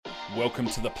Welcome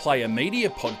to the Player Media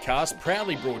Podcast,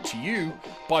 proudly brought to you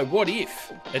by What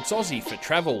If? It's Aussie for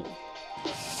Travel.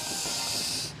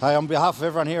 Hey, on behalf of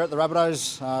everyone here at the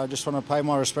Rabbitohs, I just want to pay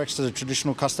my respects to the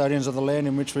traditional custodians of the land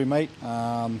in which we meet,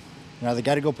 the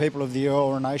Gadigal people of the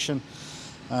Eora Nation,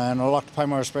 and I'd like to pay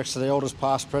my respects to the elders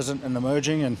past, present and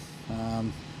emerging, and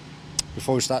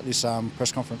before we start this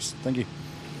press conference. Thank you.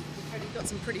 You've got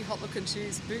some pretty hot looking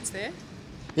boots there.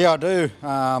 Yeah, I do.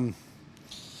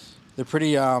 They're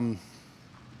pretty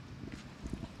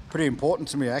important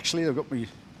to me, actually. I've got my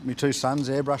two sons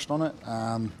airbrushed on it,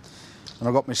 and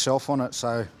I've got myself on it.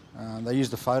 So they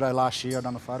used a photo last year. I've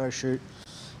done a photo shoot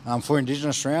for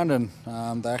Indigenous Round,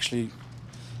 and they actually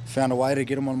found a way to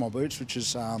get them on my boots, which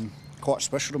is quite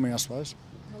special to me, I suppose.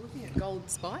 I'm looking at gold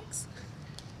spikes.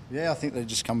 Yeah, I think they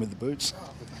just come with the boots.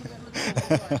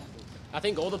 I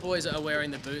think all the boys are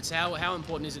wearing the boots. How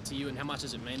important is it to you, and how much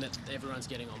does it mean that everyone's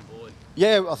getting on board?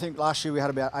 Yeah, I think last year we had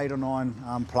about 8 or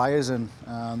 9 players, and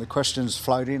the questions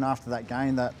flowed in after that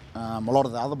game that a lot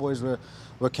of the other boys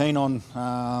were keen on,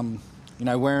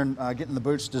 wearing, getting the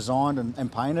boots designed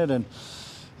and painted, and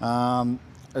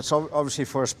it's obviously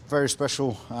for a very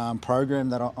special program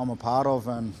that I'm a part of,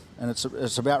 and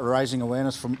it's about raising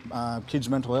awareness for kids'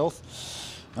 mental health.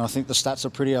 And I think the stats are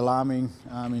pretty alarming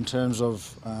in terms of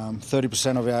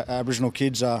 30% of our Aboriginal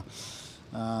kids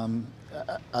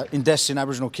deaths in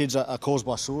Aboriginal kids are caused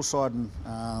by suicide,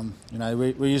 and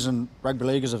we're using rugby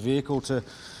league as a vehicle to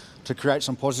create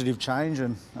some positive change,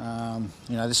 and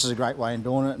this is a great way in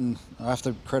doing it, and I have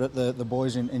to credit the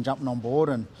boys in jumping on board,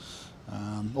 and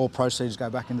all proceeds go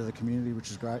back into the community,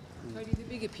 which is great. Cody, the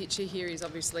bigger picture here is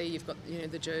obviously you've got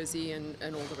the jersey and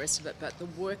all the rest of it, but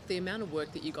the amount of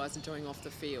work that you guys are doing off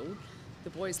the field, the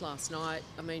boys last night,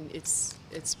 I mean, it's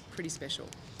pretty special.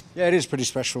 Yeah, it is pretty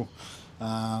special.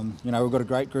 We've got a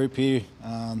great group here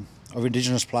of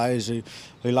Indigenous players who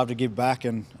love to give back,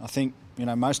 and I think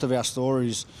most of our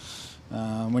stories,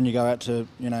 when you go out to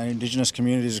Indigenous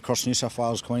communities across New South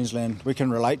Wales, Queensland, we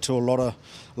can relate to a lot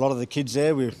of the kids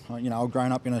there. I've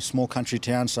grown up in a small country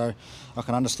town, so I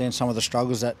can understand some of the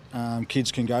struggles that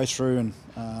kids can go through,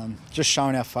 and just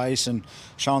showing our face and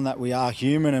showing that we are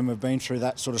human and we've been through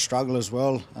that sort of struggle as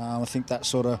well. I think that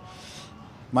sort of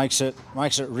makes it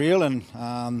real, and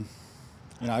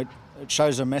it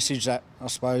shows a message that I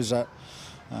suppose that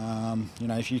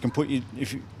if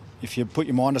you put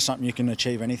your mind to something, you can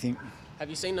achieve anything. Have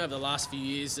you seen over the last few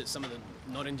years that some of the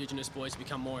not-Indigenous boys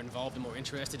become more involved and more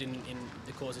interested in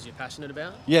the causes you're passionate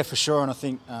about? Yeah, for sure, and I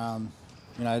think I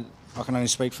can only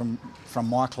speak from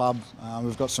my club.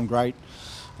 We've got some great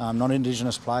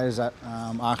non-Indigenous players that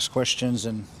ask questions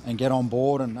and get on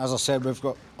board, and as I said, I've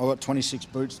got 26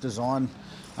 boots designed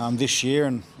this year,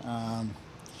 and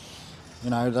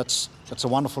that's a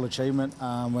wonderful achievement.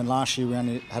 When last year we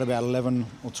only had about 11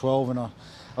 or 12, and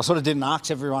I sort of didn't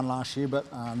ask everyone last year, but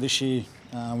this year,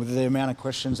 with the amount of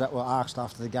questions that were asked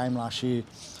after the game last year,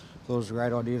 I thought it was a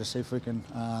great idea to see if we can,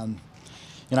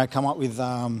 come up with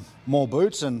more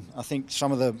boots. And I think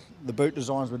some of the boot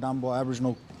designs were done by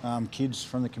Aboriginal kids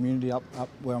from the community up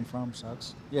where I'm from. So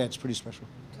it's pretty special.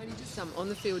 Cody, just on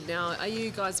the field now, are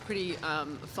you guys pretty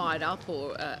fired up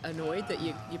or annoyed that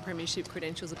your premiership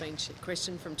credentials are being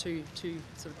questioned from two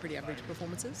sort of pretty average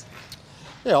performances?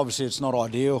 Yeah, obviously it's not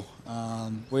ideal.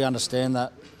 We understand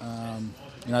that,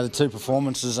 the 2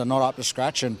 performances are not up to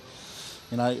scratch, and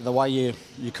the way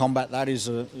you combat that is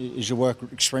you work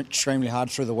extremely hard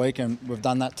through the week, and we've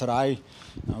done that today.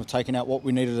 We've taken out what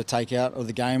we needed to take out of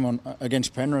the game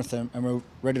against Penrith, and we're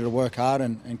ready to work hard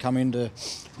and come into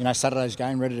Saturday's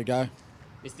game ready to go.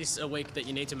 Is this a week that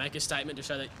you need to make a statement to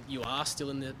show that you are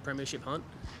still in the premiership hunt?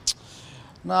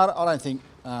 No, I don't think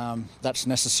that's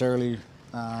necessarily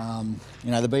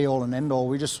the be-all and end-all.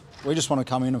 We just want to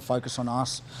come in and focus on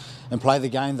us and play the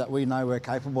game that we know we're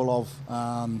capable of.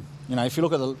 If you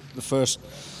look at the first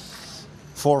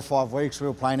 4 or 5 weeks, we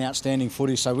were playing outstanding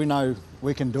footy, so we know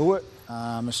we can do it.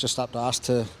 It's just up to us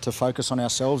to focus on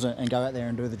ourselves and go out there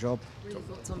and do the job. What are your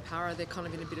thoughts on Para? They're kind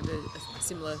of in a bit of a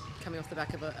similar, coming off the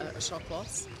back of a shock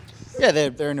loss. Yeah,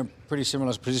 they're in a pretty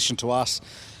similar position to us.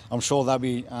 I'm sure they'll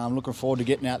be looking forward to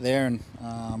getting out there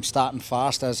and starting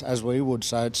fast as we would.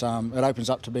 So it opens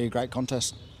up to be a great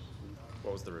contest.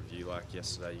 What was the review like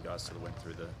yesterday? You guys sort of went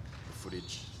through the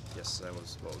footage yesterday.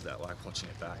 What was that like watching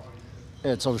it back?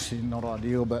 Yeah, it's obviously not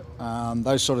ideal, but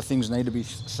those sort of things need to be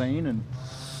seen.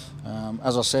 And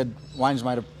as I said, Wayne's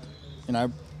made a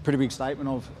pretty big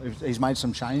statement he's made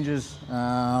some changes.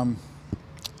 As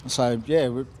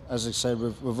I said,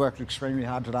 we've worked extremely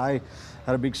hard today.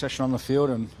 Had a big session on the field,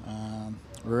 and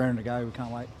we're ready to go. We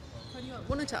can't wait.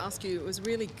 wanted to ask you, it was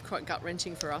really quite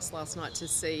gut-wrenching for us last night to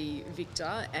see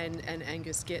Victor and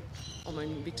Angus get, I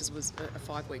mean, Victor's was a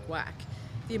 5-week whack.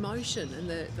 The emotion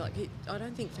and I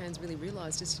don't think fans really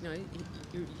realise just,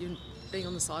 you're being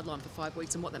on the sideline for 5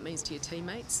 weeks and what that means to your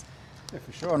teammates. Yeah,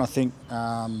 for sure. And I think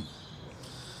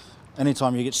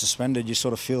anytime you get suspended, you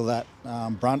sort of feel that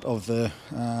brunt of the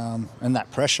and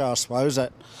that pressure, I suppose,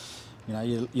 that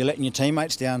you're letting your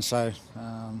teammates down. So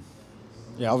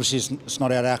obviously it's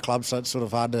not out our club, so it's sort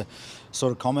of hard to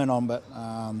sort of comment on. But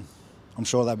I'm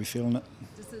sure they'll be feeling it.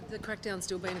 Does the crackdown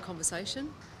still been a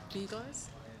conversation for you guys?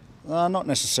 Not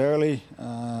necessarily.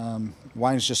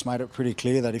 Wayne's just made it pretty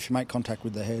clear that if you make contact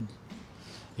with the head,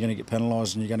 you're going to get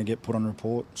penalised and you're going to get put on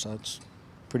report. So it's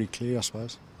pretty clear, I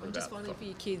suppose. And just finally, for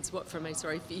your kids, how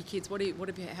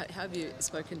have you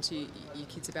spoken to your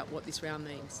kids about what this round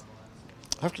means?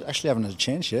 I actually haven't had a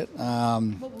chance yet.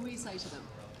 What will you say to them?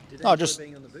 Did they enjoy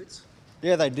being on the boots?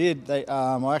 Yeah, they did.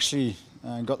 I actually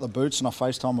got the boots and I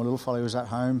FaceTimed my little fella who was at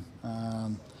home.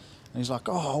 And he's like,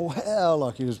 oh, wow.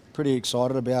 Like, he was pretty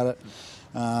excited about it.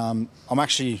 I'm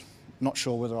actually not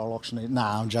sure whether I'll auction it.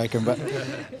 Nah, I'm joking. But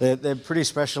they're pretty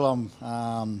special.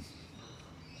 I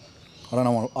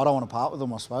don't want to part with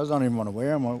them, I suppose. I don't even want to wear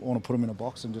them. I want to put them in a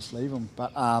box and just leave them.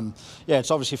 But,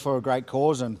 it's obviously for a great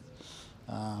cause. And,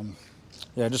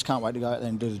 I just can't wait to go out there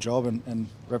and do the job and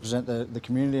represent the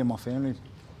community and my family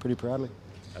pretty proudly.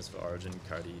 As for Origin,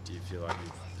 Cody, do you feel like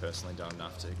you've personally done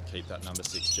enough to keep that number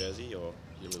 6 jersey, or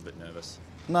you're a little bit nervous?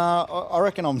 No, I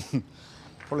reckon I'm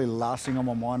probably the last thing on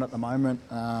my mind at the moment.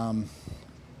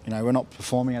 We're not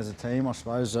performing as a team, I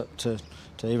suppose, to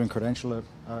even credential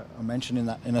a mention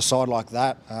in a side like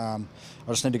that. I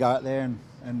just need to go out there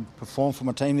and perform for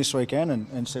my team this weekend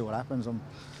and see what happens. I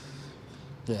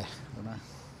don't know.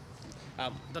 I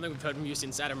don't think we've heard from you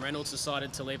since Adam Reynolds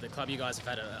decided to leave the club. You guys have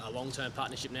had a long-term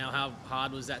partnership now. How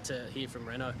hard was that to hear from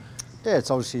Reno? Yeah,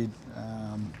 it's obviously...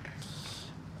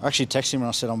 I actually texted him and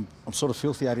I said I'm sort of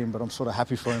filthy at him, but I'm sort of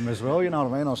happy for him as well. You know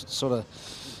what I mean?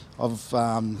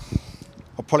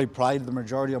 I've probably played the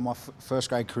majority of my first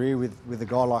grade career with a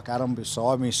guy like Adam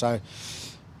beside me. So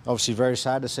obviously very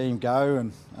sad to see him go,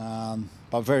 and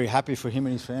but very happy for him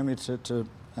and his family to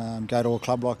go to a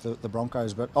club like the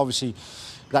Broncos. But obviously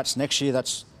that's next year.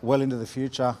 That's well into the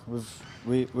future.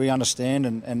 We understand,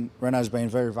 and Reno's been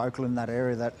very vocal in that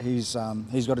area that he's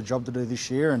got a job to do this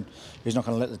year, and he's not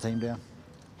going to let the team down.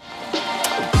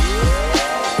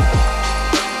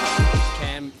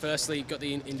 Cam, firstly, got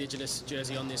the Indigenous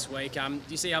jersey on this week. Do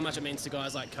you see how much it means to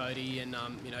guys like Cody, and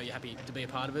you're happy to be a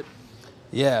part of it?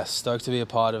 Yeah, stoked to be a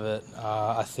part of it.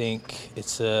 I think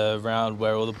it's a round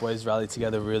where all the boys rally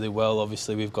together really well.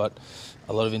 Obviously, we've got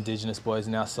a lot of Indigenous boys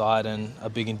on our side and a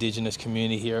big Indigenous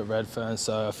community here at Redfern,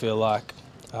 so I feel like,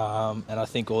 and I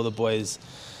think all the boys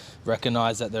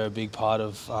recognise that they're a big part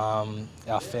of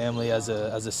our family as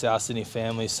a South Sydney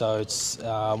family, so it's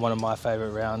one of my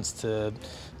favourite rounds to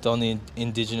don the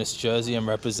Indigenous jersey and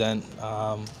represent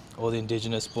all the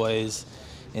Indigenous boys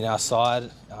in our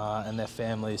side and their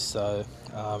families, so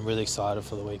I'm really excited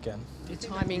for the weekend. Do you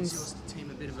think that gives your team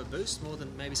a bit of a boost, more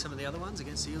than maybe some of the other ones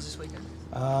against the Eels this weekend?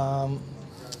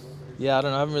 Yeah, I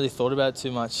don't know. I haven't really thought about it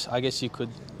too much. I guess you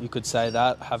could say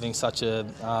that, having such a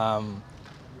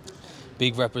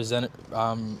big representative.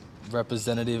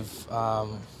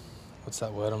 What's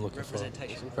that word I'm looking for?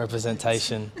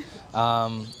 Representation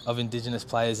of Indigenous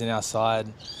players in our side,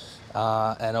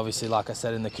 and obviously, like I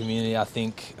said, in the community. I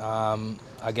think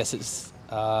I guess it's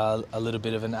a little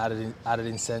bit of an added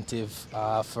incentive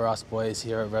for us boys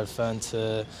here at Redfern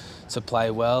to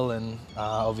play well, and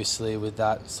obviously with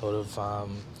that sort of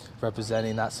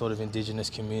representing that sort of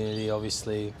Indigenous community,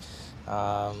 obviously,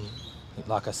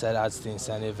 like I said, adds to the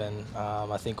incentive, and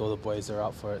I think all the boys are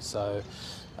up for it. So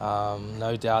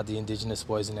no doubt the Indigenous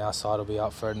boys on our side will be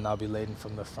up for it, and they'll be leading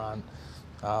from the front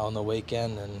on the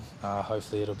weekend, and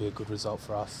hopefully it'll be a good result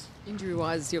for us.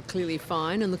 Injury-wise, you're clearly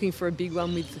fine and looking for a big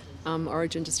one with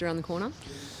Origin just around the corner?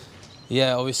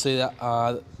 Yeah, obviously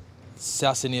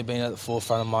South Sydney have been at the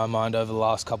forefront of my mind over the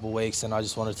last couple of weeks, and I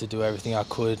just wanted to do everything I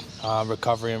could,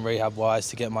 recovery and rehab-wise,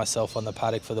 to get myself on the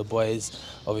paddock for the boys.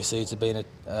 Obviously, it's been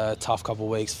a tough couple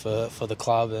of weeks for the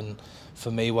club, and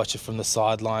for me, watching from the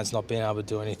sidelines, not being able to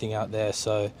do anything out there.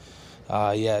 So,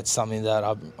 it's something that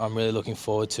I'm really looking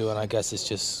forward to, and I guess it's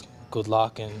just good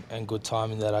luck and good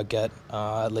timing that I get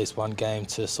at least one game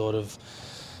to sort of,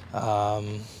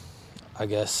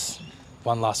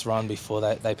 one last run before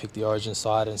they pick the Origin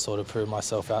side and sort of prove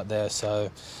myself out there. So,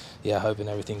 hoping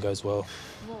everything goes well.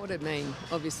 What would it mean?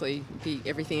 Obviously, be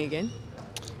everything again?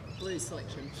 Blues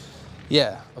selection.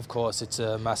 Yeah, of course. It's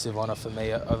a massive honour for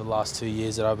me over the last 2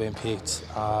 years that I've been picked.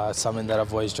 Something that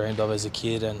I've always dreamed of as a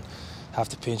kid, and have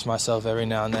to pinch myself every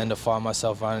now and then to find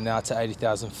myself running out to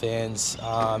 80,000 fans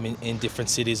in different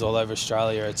cities all over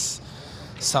Australia. It's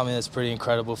something that's pretty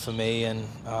incredible for me, and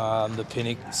the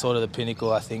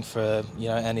pinnacle, I think, for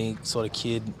any sort of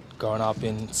kid growing up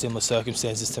in similar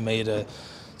circumstances to me to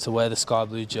wear the sky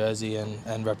blue jersey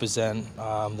and represent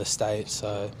the state.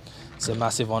 So it's a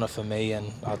massive honour for me,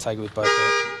 and I'll take it with both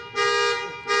hands.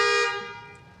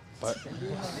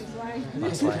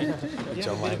 Nice Wayne.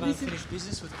 John Wayne. Unfinished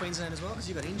business with Queensland as well, because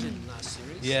you got injured in last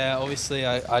series. Yeah, obviously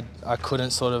I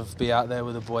couldn't sort of be out there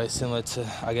with the boys, similar to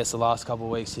I guess the last couple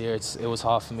of weeks here. It was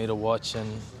hard for me to watch,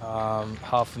 and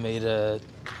hard for me to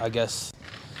I guess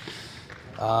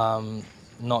try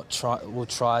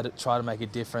to make a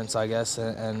difference, I guess,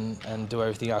 and do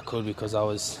everything I could, because I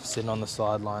was sitting on the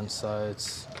sidelines. So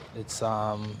it's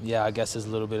I guess there's a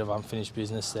little bit of unfinished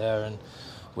business there, and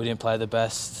we didn't play the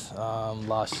best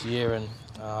last year, and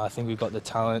I think we've got the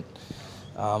talent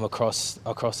across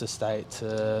the state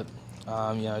to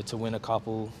to win a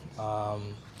couple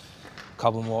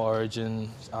more Origin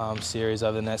series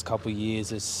over the next couple of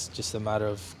years. It's just a matter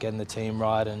of getting the team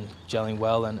right and gelling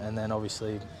well, and then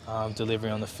obviously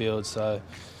delivering on the field. So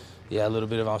yeah, a little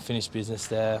bit of unfinished business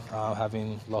there,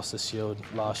 having lost the Shield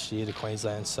last year to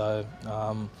Queensland. So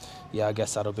I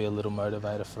guess that'll be a little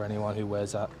motivator for anyone who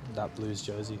wears that Blues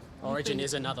jersey. Origin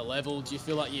is another level. Do you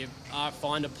feel like you are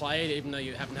fine to play it, even though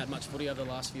you haven't had much footy over the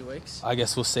last few weeks? I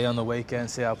guess we'll see on the weekend,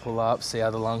 see how I pull up, see how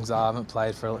the lungs are. I haven't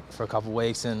played for a couple of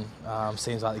weeks, and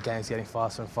seems like the game's getting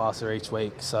faster and faster each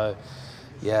week. So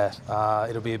yeah,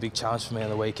 it'll be a big challenge for me on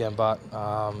the weekend, but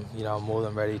I'm more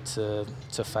than ready to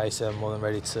face it. I'm more than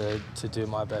ready to do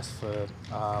my best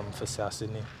for South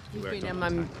Sydney. You worked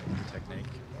on technique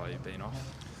while you've been off?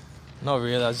 Not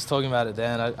really. I was just talking about it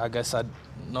then. I guess I'd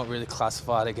not really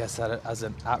classified, as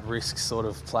an at-risk sort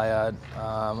of player.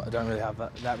 I don't really have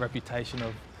that reputation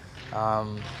of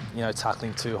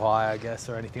tackling too high, I guess,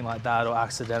 or anything like that, or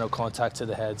accidental contact to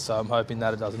the head. So I'm hoping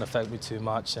that it doesn't affect me too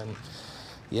much, and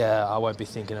yeah, I won't be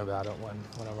thinking about it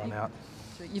when I run out.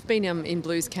 You've been in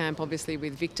Blues camp, obviously,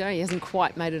 with Victor. He hasn't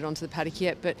quite made it onto the paddock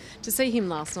yet, but to see him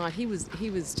last night, he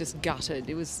was just gutted.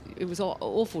 It was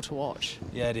awful to watch.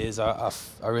 Yeah, it is. I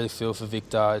really feel for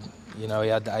Victor. He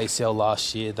had the ACL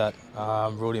last year that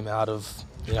ruled him out of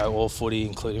all footy,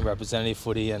 including representative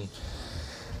footy, and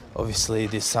obviously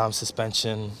this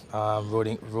suspension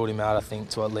ruled him out, I think,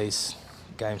 to at least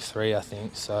game 3, I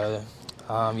think. So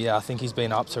I think he's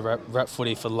been up to rep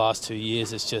footy for the last 2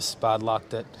 years. It's just bad luck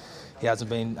that he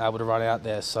hasn't been able to run out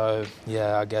there. So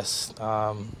yeah, I guess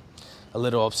a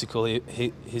little obstacle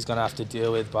he's going to have to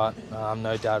deal with, but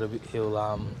no doubt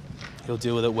he'll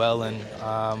deal with it well, and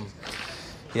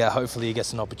hopefully he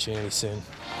gets an opportunity soon.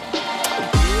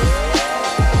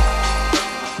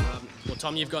 Well,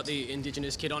 Tom, you've got the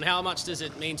Indigenous kit on. How much does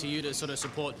it mean to you to sort of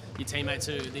support your teammates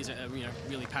who these are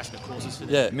really passionate causes for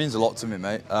them? Yeah, it means a lot to me,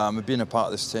 mate. I've been a part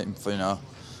of this team for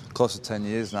close to 10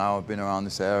 years now. I've been around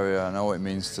this area. I know what it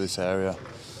means to this area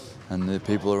and the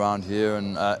people around here.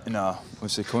 And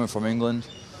obviously coming from England,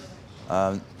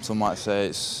 some might say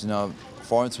it's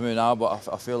foreign to me now, but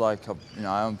I feel like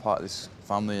I am part of this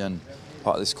family and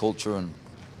part of this culture. And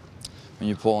when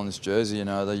you pull on this jersey,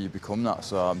 that you become that.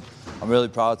 So I'm really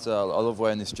proud I love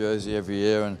wearing this jersey every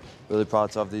year, and really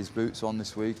proud to have these boots on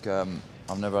this week.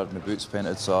 I've never had my boots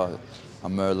painted, so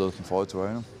I'm really looking forward to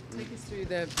wearing them. Take us through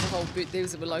the whole boot.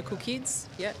 These were local kids,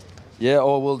 yeah? Yeah,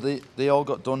 they all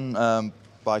got done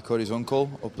by Cody's uncle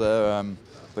up there.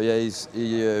 But yeah, he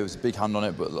was a big hand on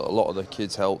it, but a lot of the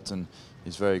kids helped, and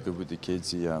he's very good with the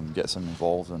kids. He gets them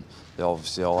involved, and they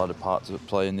obviously all had a part to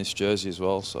play in this jersey as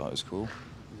well, so it was cool.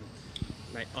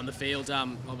 Mate, on the field,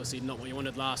 obviously not what you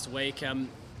wanted last week.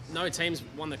 No team's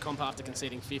won the comp after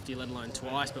conceding 50, let alone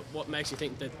twice, but what makes you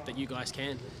think that you guys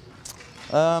can?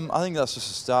 I think that's just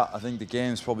a start. I think the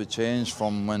game's probably changed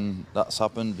from when that's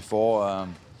happened before.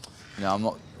 I'm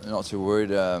not too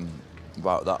worried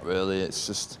about that really. It's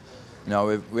just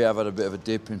we have had a bit of a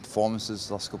dip in performances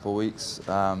the last couple of weeks.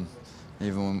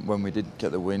 Even when we did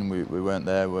get the win, we weren't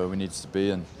there where we needed to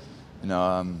be, and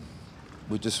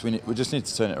we just need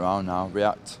to turn it around now.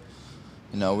 React.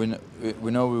 We know we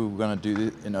were going to do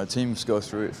this. Teams go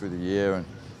through it through the year,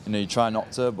 and you try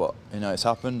not to, but it's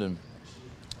happened, and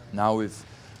now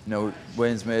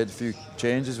Wayne's made a few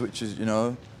changes, which is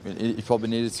he probably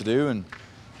needed to do, and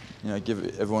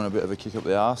give everyone a bit of a kick up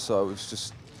the arse. So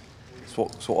it's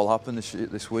what will happen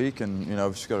this week, and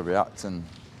we've just got to react, and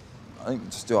I think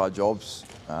just do our jobs.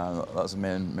 That's the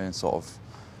main sort of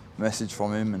message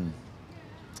from him, and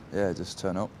yeah, just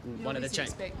turn up. One of the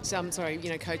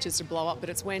expect, coaches to blow up, but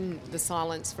it's when the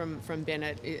silence from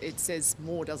Bennett, it says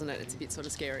more, doesn't it? It's a bit sort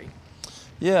of scary.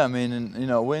 Yeah, I mean, and, you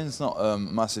know, Wayne's not a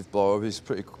massive blow up. He's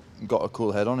got a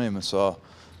cool head on him, so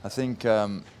I think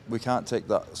we can't take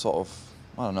that sort of,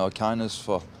 I don't know, kindness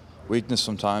for weakness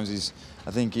sometimes.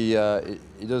 I think he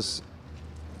does.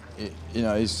 You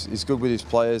know, he's good with his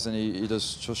players and he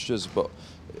does trust us, but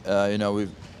you know,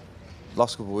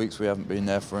 last couple of weeks we haven't been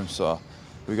there for him, so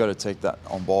we've got to take that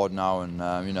on board now.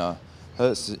 And you know,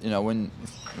 hurts. You know, when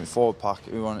forward pack,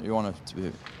 you want to be,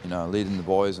 you know, leading the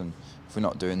boys, and if we're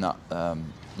not doing that,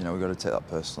 you know, we've got to take that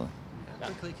personally. How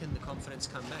quickly can the confidence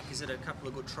come back? Is it a couple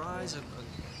of good tries,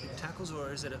 good tackles,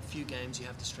 or is it a few games you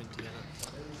have to string together?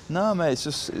 No, mate, it's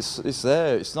just it's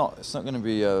there. It's not going to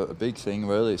be a big thing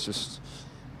really. It's just,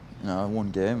 you know, one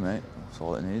game, mate. That's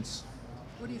all it needs.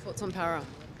 What are your thoughts on Para?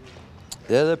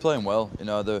 Yeah, they're playing well. You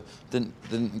know, they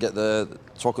didn't get the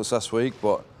chocolates last week,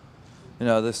 but you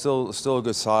know, they're still a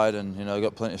good side, and you know, they've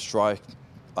got plenty of strike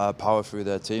power through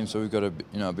their team. So we've got to,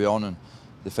 you know, be on, and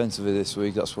defensively this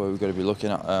week, that's where we've got to be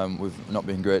looking at. We've not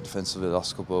been great defensively the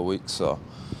last couple of weeks, so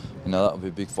you know, that'll be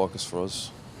a big focus for us.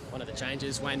 One of the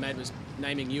changes Wayne made was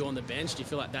naming you on the bench. Do you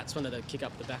feel like that's one of the kick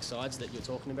up the backsides that you're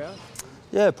talking about?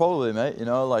 Yeah, probably, mate. You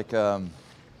know, like,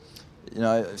 you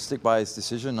know, stick by his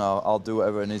decision. I'll do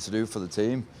whatever I need to do for the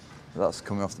team. If that's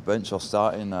coming off the bench or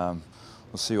starting.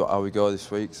 We'll see how we go this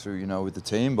week through, you know, with the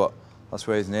team. But that's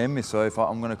where he's named me. So if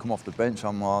I'm going to come off the bench,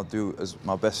 I'll do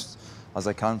my best as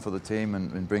I can for the team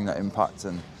and bring that impact.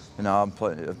 And you know,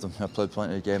 I've played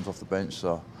plenty of games off the bench,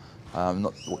 so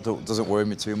doesn't worry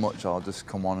me too much. I'll just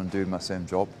come on and do my same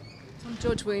job.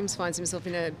 George Williams finds himself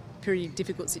in a pretty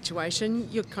difficult situation.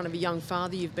 You're kind of a young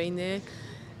father. You've been there.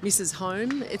 Misses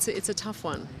home. It's a tough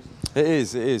one. It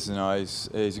is. You know, he's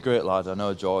a great lad. I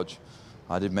know George.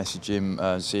 I did message him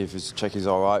and see if he's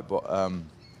all right. But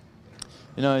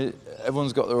you know,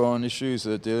 everyone's got their own issues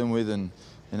they're dealing with, and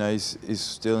you know,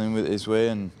 he's dealing with it his way.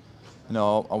 And you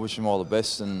know, I wish him all the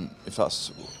best. And if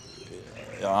that's,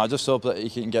 you know, I just hope that he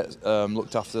can get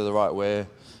looked after the right way. You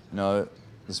know,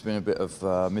 there's been a bit of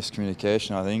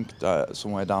miscommunication, I think,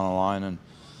 somewhere down the line, and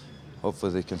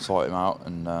hopefully they can sort him out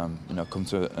and you know, come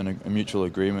to a mutual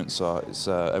agreement. So it's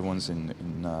everyone's you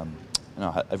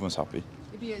know, everyone's happy.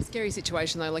 It'd be a scary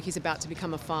situation though. Like, he's about to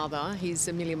become a father. He's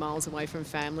a million miles away from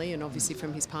family and obviously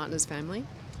from his partner's family.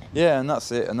 Yeah, and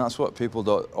that's it, and that's what people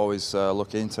don't always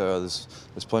look into.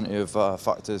 There's plenty of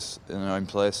factors, you know, in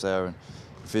place there, and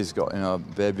if he's got, you know, a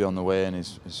baby on the way and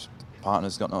his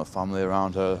partner's got no family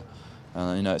around her,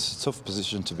 and you know, it's a tough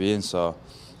position to be in. So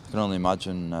I can only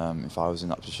imagine if I was in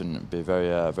that position, it'd be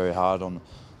very very hard on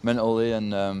mentally,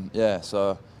 and yeah.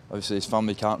 So obviously his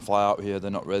family can't fly out here;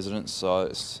 they're not residents, so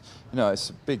it's, you know, it's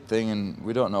a big thing, and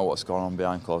we don't know what's going on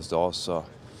behind closed doors. So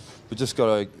we just got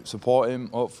to support him.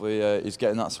 Hopefully he's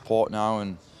getting that support now,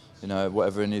 and you know,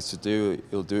 whatever he needs to do,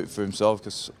 he'll do it for himself,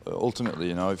 because ultimately,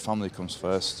 you know, family comes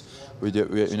first.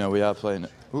 You know, we are playing.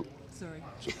 Ooh, sorry,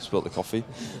 spilled the coffee,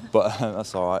 but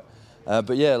that's all right.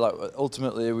 But yeah, like,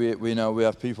 ultimately we know we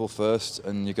have people first,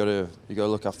 and you got to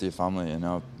look after your family. You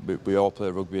know, we all play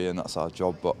rugby, and that's our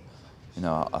job. But you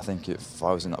know, I think if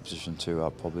I was in that position too,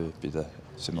 I'd probably be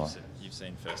similar. You've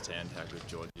seen firsthand how good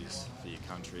George is for your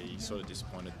country. You're sort of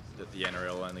disappointed that the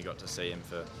NRL only got to see him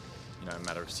for, you know, a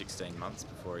matter of 16 months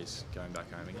before he's going back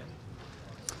home again.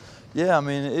 Yeah, I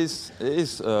mean, it is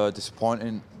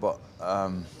disappointing, but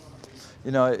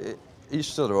you know,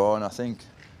 each to their own. I think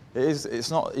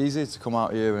it's not easy to come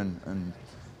out here and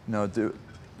you know, do.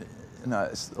 You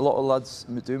know, a lot of lads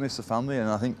do miss the family, and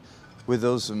I think with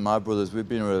us and my brothers, we've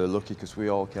been really lucky because we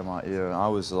all came out here, and I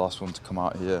was the last one to come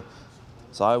out here.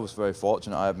 So I was very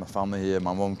fortunate. I had my family here.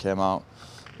 My mum came out.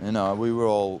 You know, we were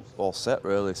all set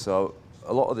really. So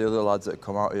a lot of the other lads that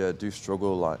come out here do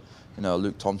struggle. Like, you know,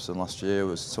 Luke Thompson last year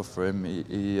was tough for him.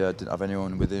 He didn't have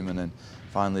anyone with him, and then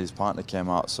finally his partner came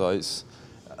out. So it's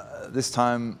this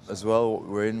time as well,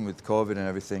 we're in with COVID and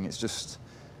everything. It's just,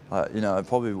 you know, it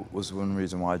probably was one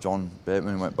reason why John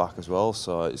Bateman went back as well.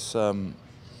 So it's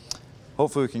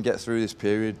hopefully we can get through this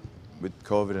period with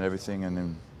COVID and everything, and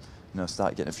then, you know,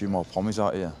 start getting a few more pommies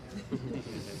out here.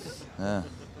 Yeah.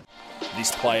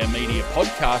 This Player Media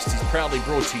podcast is proudly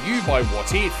brought to you by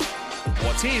What If?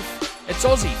 What If? It's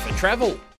Aussie for travel.